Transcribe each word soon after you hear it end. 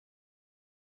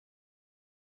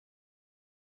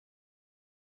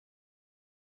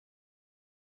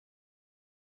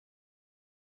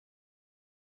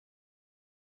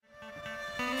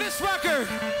This record,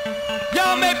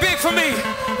 y'all made big for me.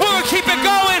 We're gonna keep it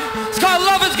going. It's called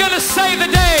Love Is Gonna Save the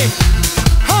Day.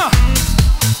 Huh?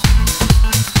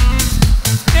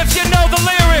 If you know the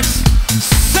lyrics,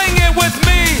 sing it with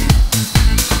me.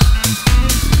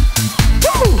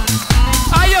 Woo!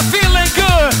 Are you feeling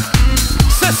good?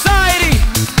 Society,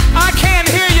 I can't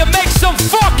hear you. Make some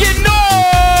fucking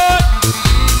noise.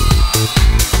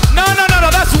 No, no, no, no,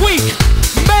 that's weak.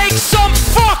 Make some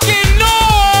fucking noise.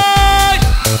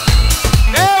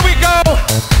 There we go.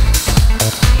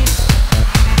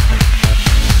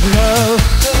 Love,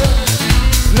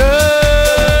 love,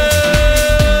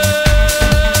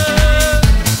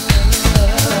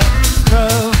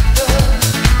 love,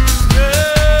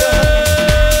 love.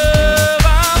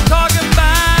 I'm talking about.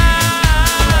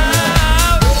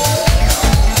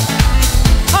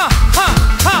 Ha, ha,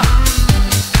 ha.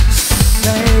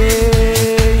 Say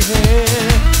it.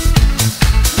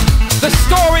 The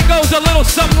story goes a little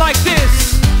something like this.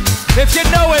 If you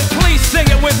know it, please sing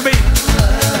it with me.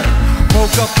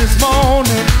 Woke up this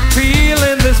morning,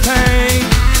 feeling this pain.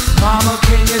 Mama,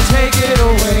 can you take it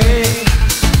away?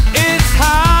 It's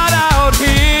hot out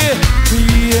here,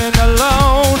 being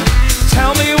alone.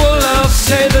 Tell me, will love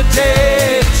save the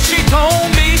day? She told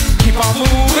me, keep on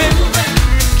moving,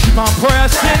 keep on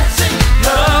pressing.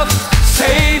 Love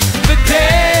save the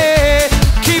day.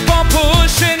 Keep on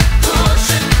pushing,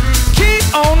 keep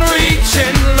on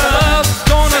reaching. Love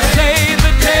gonna save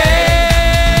the day.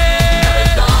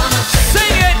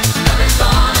 Sing it.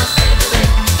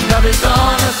 Love is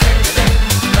gonna save the day.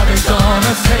 Love is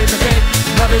gonna save the day.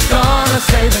 Love is gonna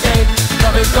save the day.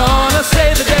 Love is gonna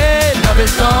save the day. Love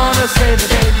is gonna save the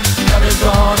day. Love is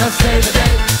gonna save the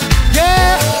day.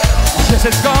 Yeah. Yes,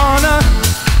 it's gonna.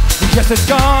 Yes, it's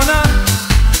gonna.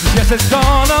 Yes, it's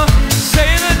gonna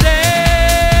save the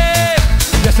day.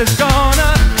 Yes, it's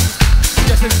gonna.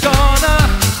 Yes, it's gonna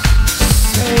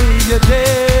save your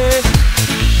day.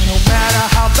 No matter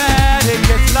how bad it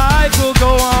gets, life will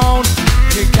go on.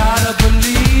 You gotta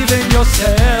believe in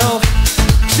yourself.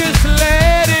 Just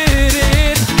let it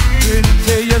in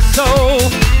into your soul.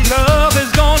 Love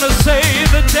is gonna save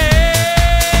the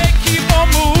day. Keep on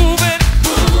moving,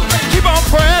 keep on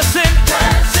pressing.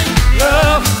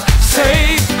 Love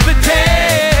save the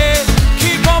day.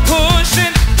 Keep on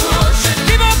pushing,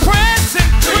 keep on pressing,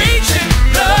 reaching.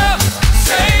 Love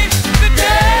save the day.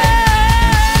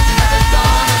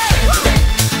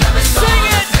 Sing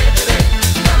it.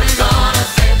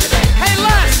 Hey,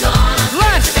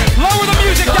 Les, lower the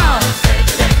music down.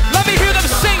 Let me hear them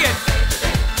sing it.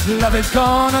 Love is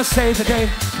gonna save the day.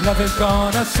 Love is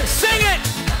gonna sing it.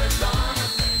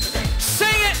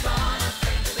 Sing it.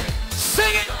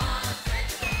 Sing it.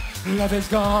 Love is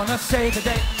gonna save the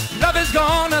day. Love is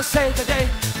gonna save the day.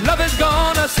 Love is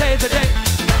gonna save the day.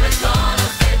 Love is gonna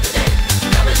save the day.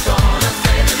 Love is gonna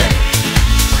save the day.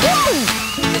 Woo!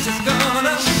 Yes, it's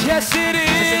gonna. Yes, it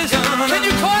is. Can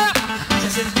you clap?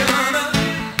 Yes, it's gonna.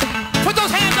 Put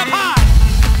those hands up high.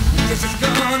 Yes, it's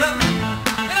gonna.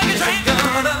 And I get your hands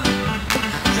gonna.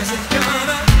 Yes, it's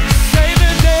gonna. Save the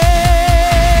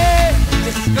day.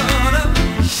 Yes, it's gonna.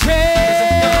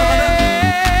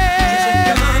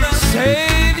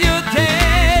 Save your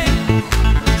day.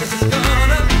 Yes, it's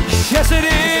gonna. Yes, it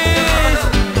is.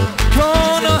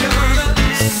 Gonna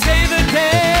save the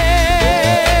day.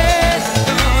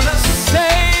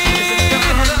 Save.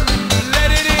 Let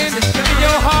it in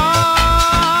your heart.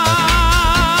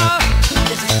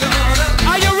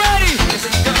 Are you ready?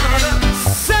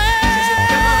 Save.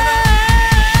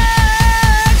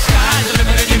 Sky's the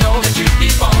limit and you know that you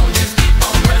keep on, just keep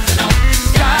on pressing on.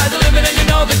 Sky's the limit and you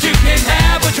know that you can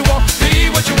have what you want, be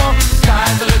what you want.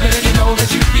 Sky's the limit and you know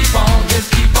that you keep on, just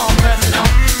keep on pressing on.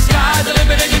 Sky's the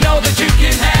limit and you know that you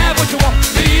can have what you want,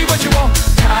 be what you want.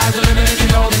 Sky's the limit and you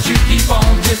know that you keep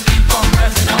on, just keep on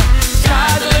pressing on.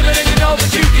 Sky's the limit and you know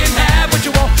that you can have what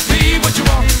you want, be what you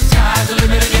want. Sky's the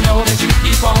limit and you know that you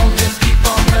keep on, just keep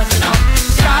on pressing on.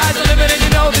 Sky's the limit and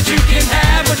you know that you can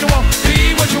have what you want,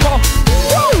 be what you want.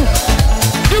 Woo!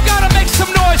 You gotta make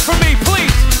some noise for me,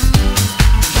 please.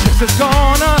 Yes, it's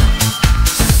gonna.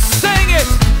 Sing it.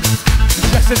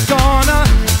 Yes, it's gonna.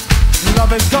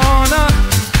 Love is gonna.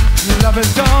 Love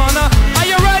is gonna. Are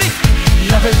you ready?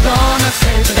 Love is gonna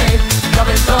save the day. Love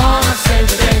is gonna save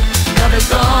the day. Love is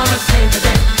gonna save the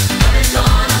day. Love is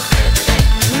gonna save the day.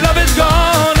 Love is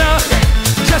gonna.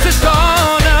 Yes, it's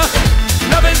gonna.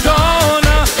 Love is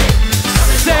gonna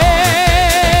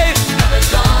save. Love is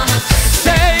gonna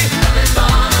save. Love is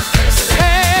gonna save.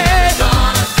 Save.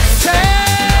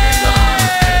 Save.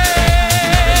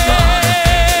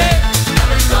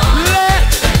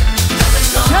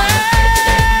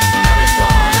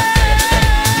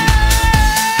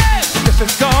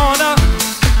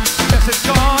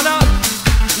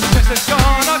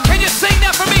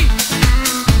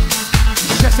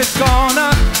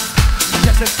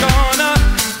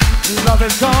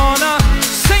 Love is gonna,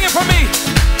 sing it for me.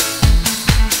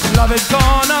 Love is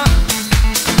gonna,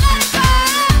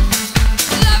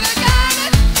 Love is gonna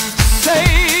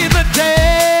save the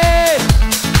day.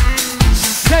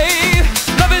 Save,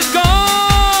 love is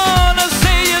gonna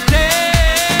save your day.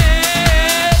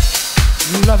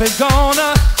 Love is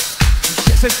gonna,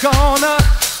 yes it's gonna.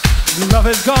 Love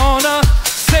is gonna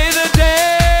save the day.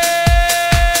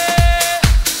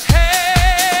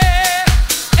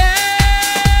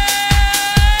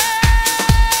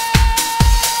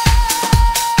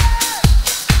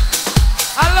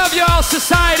 Y'all,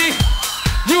 society,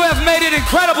 you have made it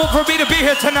incredible for me to be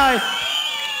here tonight.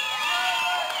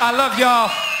 I love y'all.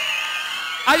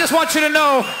 I just want you to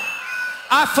know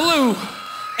I flew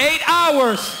 8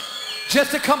 hours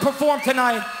just to come perform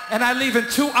tonight, and I leave in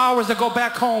 2 hours to go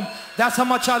back home. That's how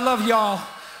much I love y'all.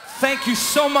 Thank you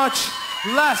so much.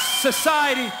 Bless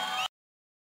society.